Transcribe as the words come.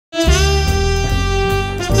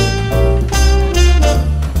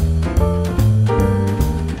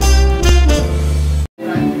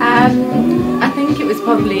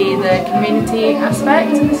community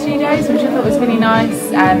aspect of the studios, which I thought was really nice,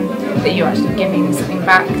 that you're actually giving something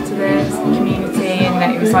back to the community, and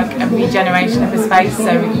that it was like a regeneration of a space,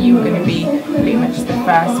 so you were going to be pretty much the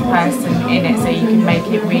first person in it, so you could make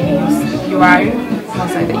it really your own.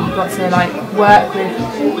 Also that you got to like work with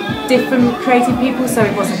different creative people, so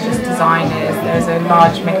it wasn't just designers, there was a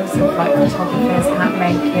large mix of like photographers, hat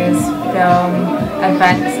makers, film,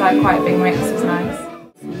 events, like quite a big mix. Was nice.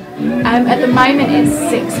 At the moment it's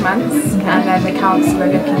 6 months, and then the council are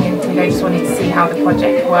looking into, they just wanted to see how the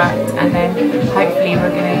project worked, and then hopefully we're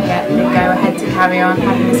going to get the go ahead to carry on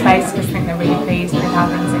having the space, because I think they're really pleased with how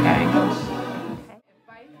things are going.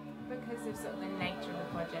 Because of sort of the nature of the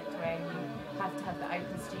project, where you have to have the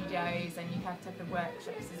open studios and you have to have the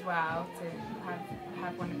workshops as well to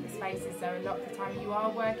have one of the spaces, so a lot of the time you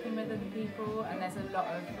are working with other people, and there's a lot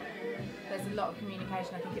of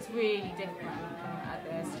communication. I think it's really different from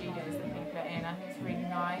other studios that people are in. I think it's really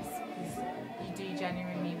nice because you do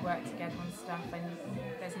genuinely work together on stuff, and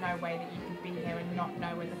there's no way that you could be here and not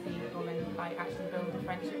know other people and like actually build a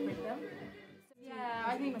friendship with them. Yeah,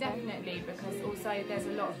 I think definitely, because also there's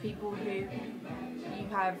a lot of people who, you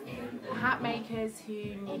have hat makers who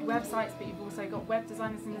need websites, but you've also got web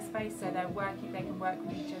designers in the space, so they can work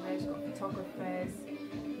with each other. You've got photographers,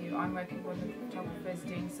 I'm working with photographers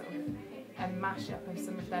doing sort of a mashup of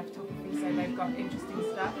some of their photography, so they've got interesting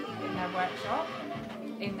stuff in their workshop,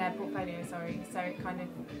 in their portfolio, sorry, so it kind of,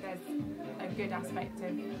 there's a good aspect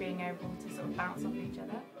of being able to sort of bounce off each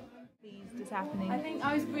other. Is happening? I think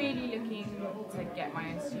I was really looking to get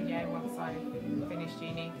my own studio once I finished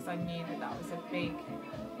uni, because I knew that that was a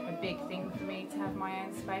big thing for me to have my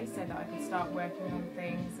own space, so that I could start working on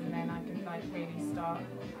things and then I could like really start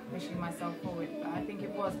pushing myself forward. But I think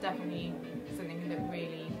it was definitely something that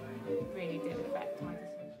really did affect my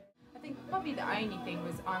decision. I think probably the only thing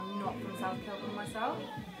was I'm not from South Kilburn myself,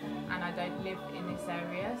 and I don't live in this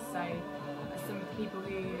area, so some of the people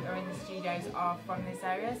who are in the studios are from this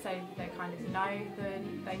area, so they kind of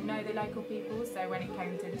know the local people. So when it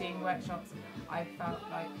came to doing workshops, I felt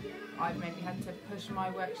like I've maybe had to push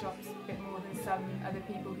my workshops a bit more than some other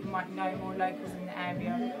people who might know more locals in the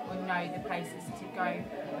area or know the places to go.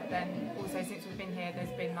 But then also since we've been here,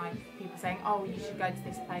 there's been like people saying, oh, you should go to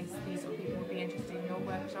this place, these sort of people would be interested in your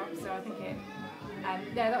workshop. So I think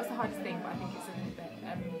yeah, that's the hardest thing, but I think it's something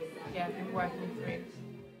that I've been working through.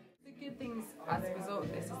 Good things as a result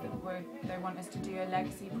of this is that they want us to do a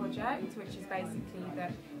legacy project, which is basically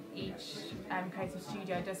that each creative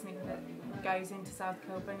studio does something that goes into South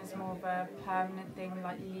Kilburn as more of a permanent thing,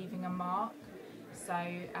 like leaving a mark. So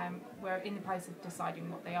we're in the process of deciding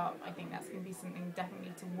what they are. I think that's going to be something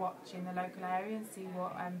definitely to watch in the local area and see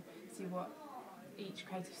what each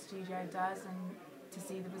creative studio does, and to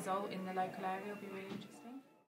see the result in the local area will be really interesting.